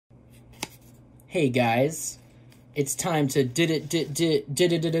Hey guys, it's time to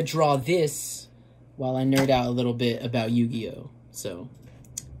draw this while I nerd out a little bit about Yu-Gi-Oh! So,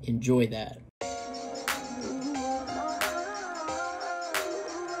 enjoy that.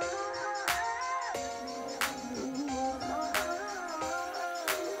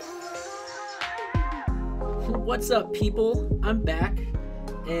 What's up, people? I'm back,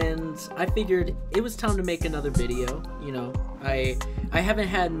 and I figured it was time to make another video. You know, I haven't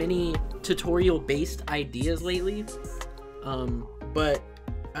had many tutorial-based ideas lately, but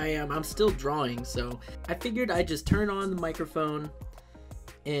I'm still drawing, so I figured I'd just turn on the microphone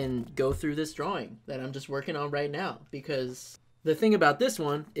and go through this drawing that I'm just working on right now, because the thing about this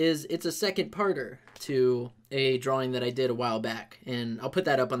one is it's a second parter to a drawing that I did a while back, and I'll put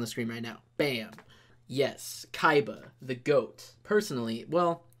that up on the screen right now. Bam! Yes, Kaiba, the GOAT. Personally,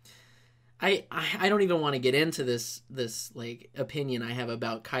 well, I don't even want to get into this like opinion I have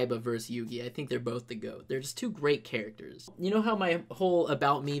about Kaiba versus Yugi. I think they're both the GOAT. They're just two great characters. You know how my whole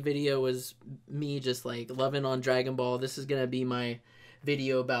About Me video was me just like loving on Dragon Ball? This is gonna be my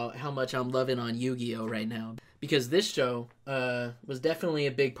video about how much I'm loving on Yu-Gi-Oh right now, because this show was definitely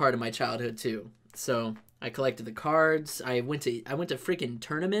a big part of my childhood too. So I collected the cards. I went to freaking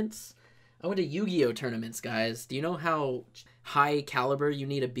tournaments. I went to Yu-Gi-Oh tournaments, guys. Do you know how high caliber you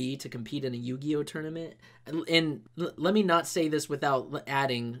need to be to compete in a Yu-Gi-Oh tournament? And let me not say this without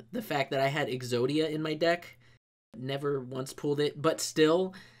adding the fact that I had Exodia in my deck. Never once pulled it, but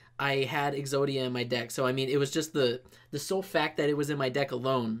still, I had Exodia in my deck. So, I mean, it was just the sole fact that it was in my deck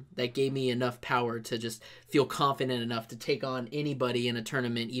alone that gave me enough power to just feel confident enough to take on anybody in a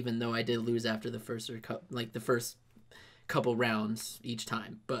tournament, even though I did lose after the first couple rounds each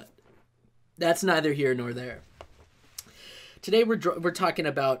time. But that's neither here nor there. Today we're talking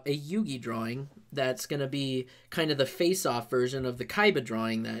about a Yugi drawing that's going to be kind of the face-off version of the Kaiba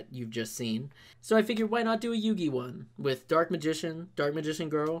drawing that you've just seen. So I figured, why not do a Yugi one with Dark Magician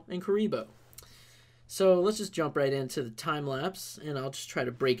Girl, and Kuribo. So let's just jump right into the time-lapse, and I'll just try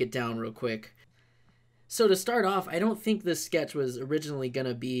to break it down real quick. So to start off, I don't think this sketch was originally going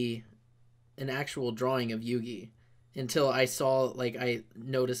to be an actual drawing of Yugi, until I saw, like, I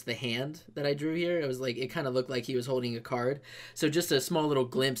noticed the hand that I drew here. It was like, it kind of looked like he was holding a card. So just a small little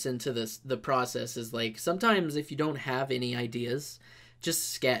glimpse into the process is like, sometimes if you don't have any ideas,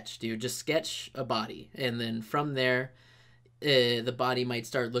 just sketch, dude. Just sketch a body. And then from there, the body might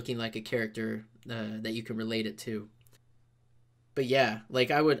start looking like a character that you can relate it to. But yeah, like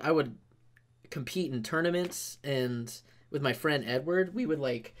I would compete in tournaments, and with my friend Edward, we would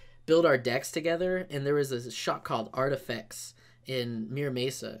like build our decks together, and there was a shop called Artifacts in Mir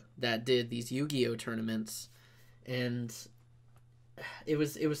Mesa that did these Yu-Gi-Oh tournaments, and it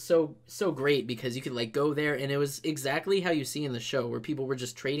was so great because you could like go there, and it was exactly how you see in the show, where people were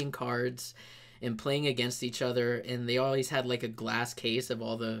just trading cards and playing against each other, and they always had like a glass case of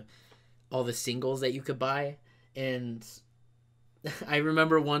all the singles that you could buy. And I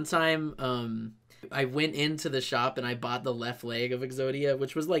remember one time I went into the shop and I bought the left leg of Exodia,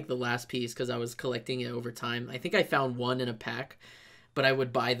 which was like the last piece because I was collecting it over time. I think I found one in a pack, but I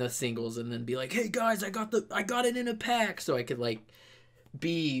would buy the singles and then be like, "Hey guys, I got it in a pack," so I could like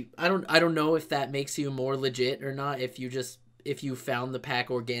be. I don't know if that makes you more legit or not, if you found the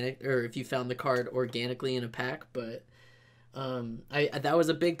pack organic, or if you found the card organically in a pack. But that was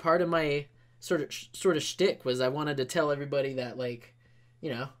a big part of my sort of shtick, was I wanted to tell everybody that, like, you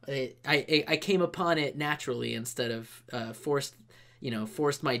know, I came upon it naturally instead of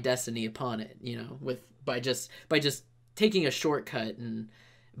forced my destiny upon it, you know, by just taking a shortcut and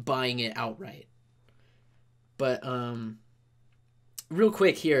buying it outright. But real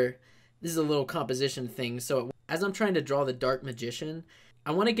quick here, this is a little composition thing. So as I'm trying to draw the Dark Magician,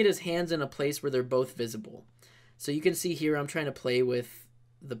 I want to get his hands in a place where they're both visible. So you can see here I'm trying to play with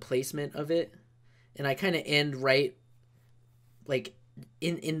the placement of it, and I kind of end right like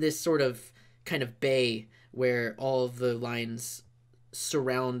in this sort of kind of bay where all of the lines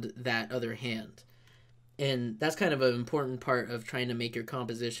surround that other hand. And that's kind of an important part of trying to make your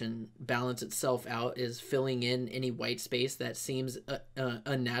composition balance itself out, is filling in any white space that seems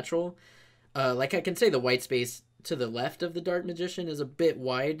unnatural. Like I can say the white space to the left of the Dark Magician is a bit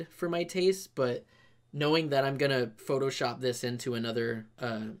wide for my taste, but knowing that I'm going to Photoshop this into another,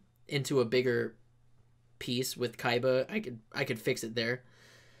 into a bigger piece with Kaiba, I could fix it there.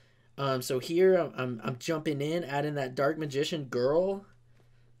 So here I'm jumping in, adding that Dark Magician girl.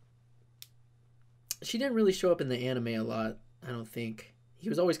 She didn't really show up in the anime a lot, I don't think. He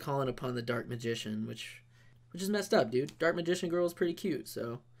was always calling upon the Dark Magician, which is messed up, dude. Dark Magician girl is pretty cute,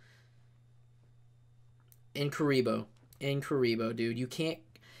 so. And Kuribo, dude.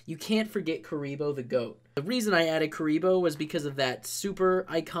 you can't forget Kuribo the goat. The reason I added Kuribo was because of that super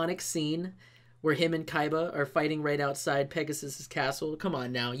iconic scene where him and Kaiba are fighting right outside Pegasus's castle. Come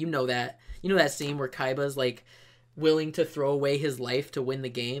on now, you know that. You know that scene where Kaiba's like willing to throw away his life to win the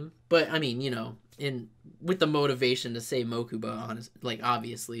game? But I mean, you know, with the motivation to save Mokuba, like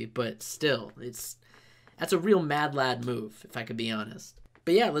obviously, but still, that's a real mad lad move, if I could be honest.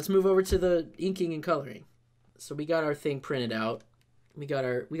 But yeah, let's move over to the inking and coloring. So we got our thing printed out. We got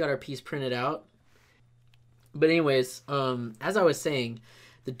our piece printed out. But anyways, as I was saying,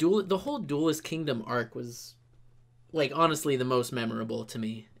 the whole Duelist Kingdom arc was, like, honestly the most memorable to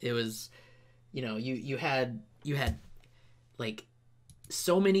me. It was, you know, you had like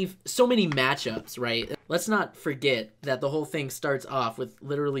so many matchups, right? Let's not forget that the whole thing starts off with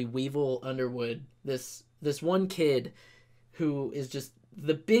literally Weevil Underwood, this one kid who is just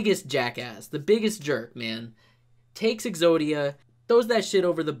the biggest jackass, the biggest jerk, man. Takes Exodia, throws that shit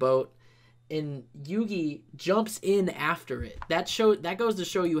over the boat, and Yugi jumps in after it. That goes to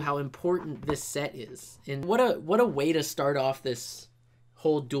show you how important this set is. And what a way to start off this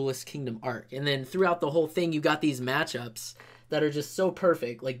whole Duelist Kingdom arc. And then throughout the whole thing, you got these matchups that are just so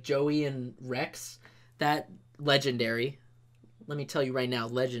perfect, like Joey and Rex. That legendary. Let me tell you right now,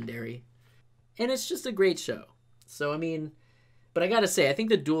 legendary. And it's just a great show. So I mean, but I gotta say, I think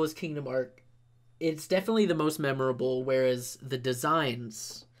the Duelist Kingdom arc, it's definitely the most memorable, whereas the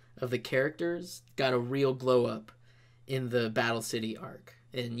designs of the characters got a real glow up in the Battle City arc.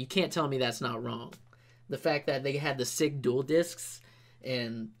 And you can't tell me that's not wrong. The fact that they had the sick dual discs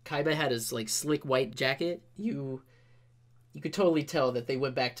and Kaiba had his like slick white jacket, you could totally tell that they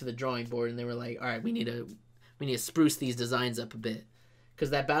went back to the drawing board and they were like, all right, we need to spruce these designs up a bit. Because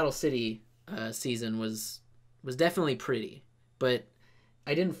that Battle City season was definitely pretty, but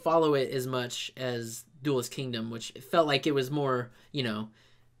I didn't follow it as much as Duelist Kingdom, which felt like it was more, you know,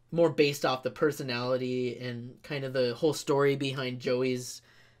 more based off the personality and kind of the whole story behind Joey's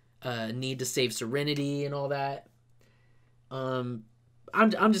need to save Serenity and all that. I'm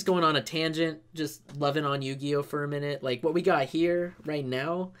just going on a tangent, just loving on Yu-Gi-Oh for a minute. Like what we got here right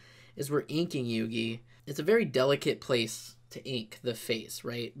now is we're inking Yugi. It's a very delicate place to ink the face,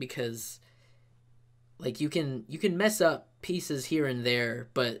 right? Because like you can mess up pieces here and there,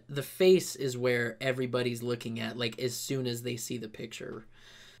 but the face is where everybody's looking at, like as soon as they see the picture.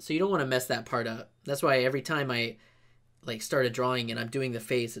 So you don't want to mess that part up. That's why every time I like started drawing and I'm doing the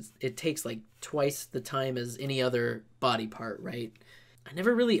face, it takes like twice the time as any other body part, right? I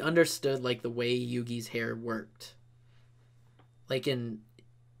never really understood like the way Yugi's hair worked. Like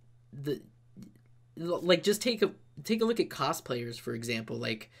just take a look at cosplayers, for example.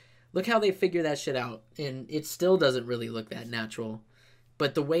 Like look how they figure that shit out, and it still doesn't really look that natural.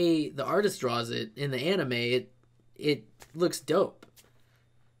 But the way the artist draws it in the anime, it looks dope.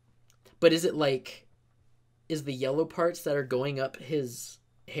 But is the yellow parts that are going up his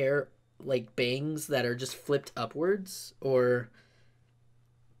hair like bangs that are just flipped upwards? Or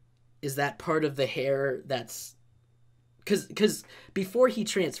is that part of the hair that's... Because before he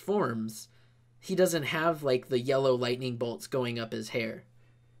transforms, he doesn't have like the yellow lightning bolts going up his hair.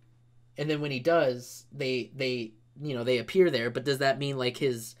 And then when he does, they appear there. But does that mean like he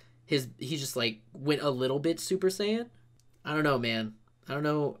just like went a little bit Super Saiyan? I don't know, man. I don't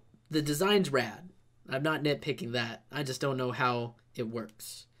know. The design's rad. I'm not nitpicking that. I just don't know how it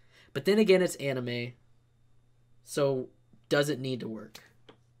works. But then again, it's anime. So does it need to work?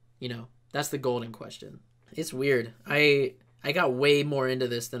 You know, that's the golden question. It's weird. I got way more into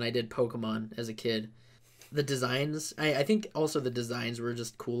this than I did Pokemon as a kid. The designs, I think also the designs were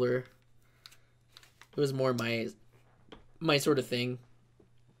just cooler. It was more my sort of thing.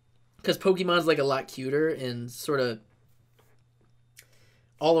 Because Pokemon's like a lot cuter and sort of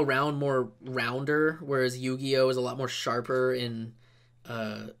all around more rounder, whereas Yu-Gi-Oh is a lot more sharper and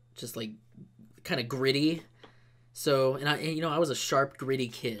just like kind of gritty. So, and I was a sharp, gritty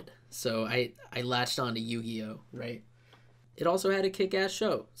kid, so I latched on to Yu-Gi-Oh, right? It also had a kick-ass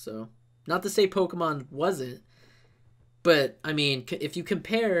show, so not to say Pokemon wasn't, but I mean, if you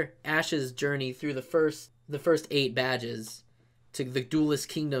compare Ash's journey through the first 8 badges to the Duelist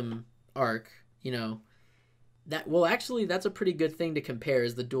Kingdom arc, you know, that's a pretty good thing to compare,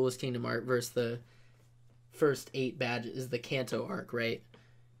 is the Duelist Kingdom arc versus the first 8 badges, the Kanto arc, right?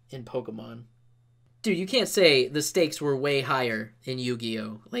 In Pokemon. Dude, you can't say the stakes were way higher in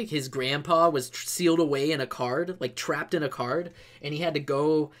Yu-Gi-Oh! Like, his grandpa was sealed away in a card, like trapped in a card, and he had to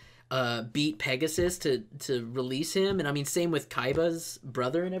go beat Pegasus to release him. And I mean, same with Kaiba's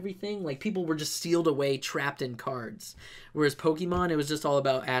brother and everything. Like, people were just sealed away, trapped in cards. Whereas Pokemon, it was just all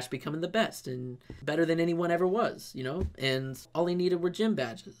about Ash becoming the best and better than anyone ever was, you know? And all he needed were gym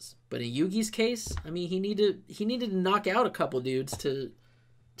badges. But in Yugi's case, I mean, he needed to knock out a couple dudes to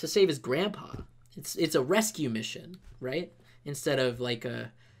save his grandpa. It's a rescue mission, right? Instead of like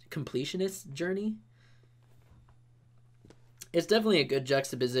a completionist journey. It's definitely a good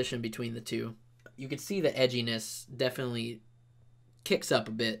juxtaposition between the two. You can see the edginess definitely kicks up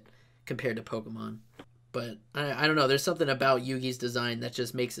a bit compared to Pokemon. But I don't know, there's something about Yugi's design that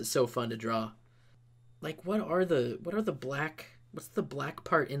just makes it so fun to draw. Like, what's the black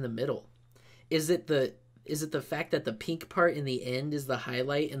part in the middle? Is it the fact that the pink part in the end is the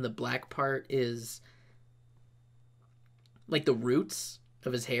highlight and the black part is like the roots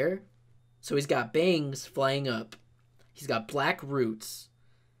of his hair? So he's got bangs flying up. He's got black roots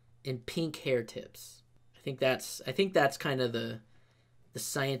and pink hair tips. I think that's kind of the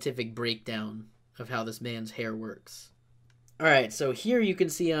scientific breakdown of how this man's hair works. All right, so here you can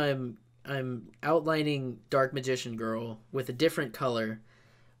see I'm outlining Dark Magician Girl with a different color,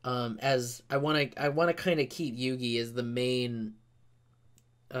 as I want to kind of keep Yugi as the main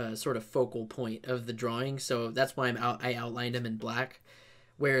sort of focal point of the drawing. So that's why I outlined him in black,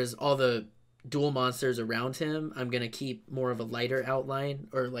 whereas all the dual monsters around him, I'm gonna keep more of a lighter outline,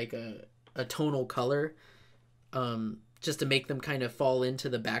 or like a tonal color, just to make them kind of fall into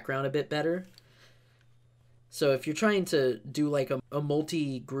the background a bit better. So if you're trying to do like a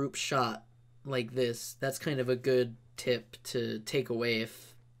multi-group shot like this, that's kind of a good tip to take away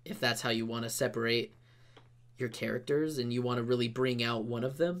if that's how you want to separate your characters and you want to really bring out one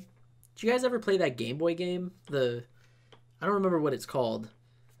of them. Did you guys ever play that Game Boy game? I don't remember what it's called.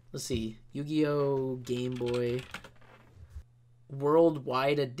 Let's see. Yu-Gi-Oh! Game Boy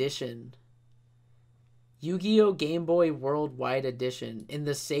Worldwide Edition. Yu-Gi-Oh! Game Boy Worldwide Edition in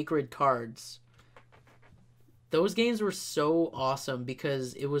the Sacred Cards. Those games were so awesome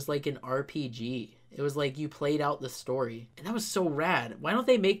because it was like an RPG. It was like you played out the story. And that was so rad. Why don't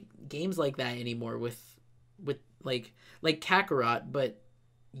they make games like that anymore with like Kakarot, but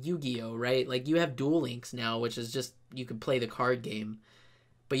Yu-Gi-Oh!, right? Like, you have Duel Links now, which is just, you can play the card game.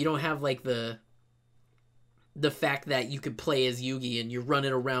 But you don't have like the fact that you could play as Yugi and you're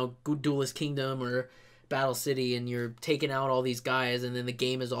running around Duelist Kingdom or Battle City and you're taking out all these guys, and then the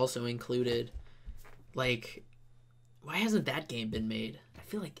game is also included. Like, why hasn't that game been made? I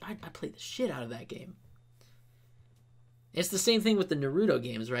feel like I played the shit out of that game. It's the same thing with the Naruto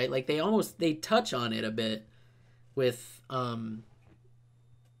games, right? Like, they touch on it a bit with what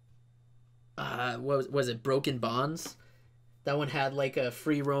was it, Broken Bonds? That one had like a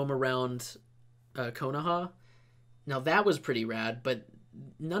free roam around Konoha. Now that was pretty rad, but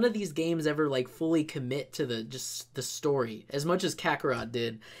none of these games ever like fully commit to the story as much as Kakarot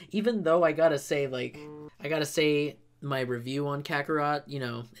did. Even though I gotta say my review on Kakarot, you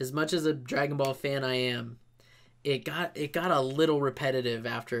know, as much as a Dragon Ball fan I am, it got a little repetitive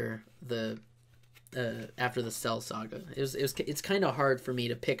after the Cell Saga. It's kind of hard for me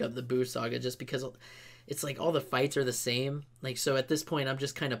to pick up the Buu Saga just because it's like all the fights are the same. Like, so at this point I'm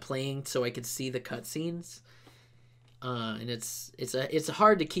just kind of playing so I could see the cutscenes. And it's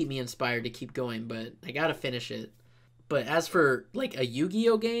hard to keep me inspired to keep going, but I gotta finish it. But as for like a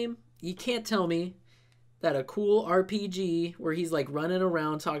Yu-Gi-Oh game, you can't tell me that a cool RPG where he's like running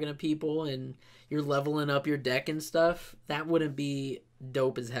around talking to people and you're leveling up your deck and stuff, that wouldn't be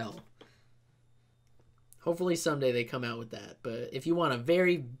dope as hell. Hopefully someday they come out with that. But if you want a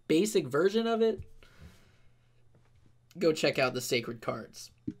very basic version of it, go check out the Sacred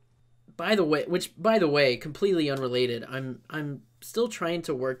Cards. By the way, completely unrelated, I'm still trying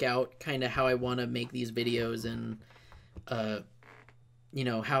to work out kind of how I want to make these videos and you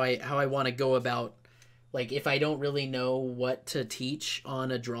know, how I want to go about, like, if I don't really know what to teach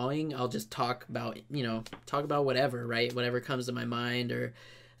on a drawing, I'll just talk about whatever, right? Whatever comes to my mind, or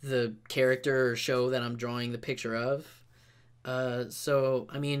the character or show that I'm drawing the picture of. So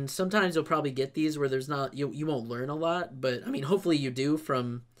I mean, sometimes you'll probably get these where there's not, you won't learn a lot, but I mean, hopefully you do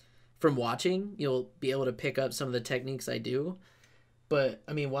from watching. You'll be able to pick up some of the techniques I do. But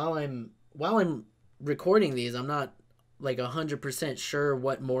I mean, while I'm recording these, I'm not like 100% sure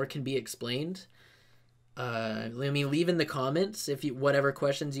what more can be explained. I mean, leave in the comments if you, whatever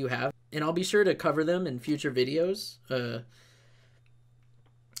questions you have, and I'll be sure to cover them in future videos.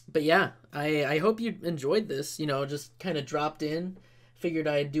 But yeah, I hope you enjoyed this. You know, just kind of dropped in, figured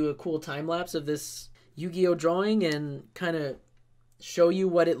I'd do a cool time lapse of this Yu-Gi-Oh drawing and kind of show you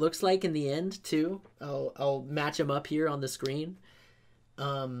what it looks like in the end too. I'll match them up here on the screen.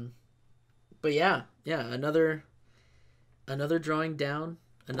 But yeah, another drawing down,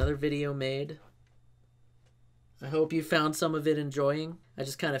 another video made. I hope you found some of it enjoying. I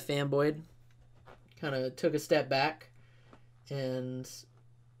just kind of fanboyed, kind of took a step back and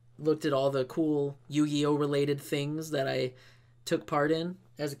looked at all the cool Yu-Gi-Oh related things that I took part in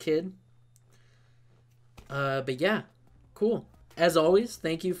as a kid. But yeah, cool. As always,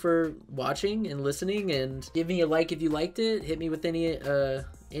 thank you for watching and listening, and give me a like if you liked it. Hit me with any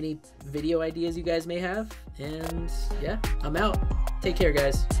video ideas you guys may have. And yeah, I'm out. Take care,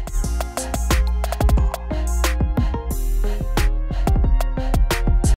 guys.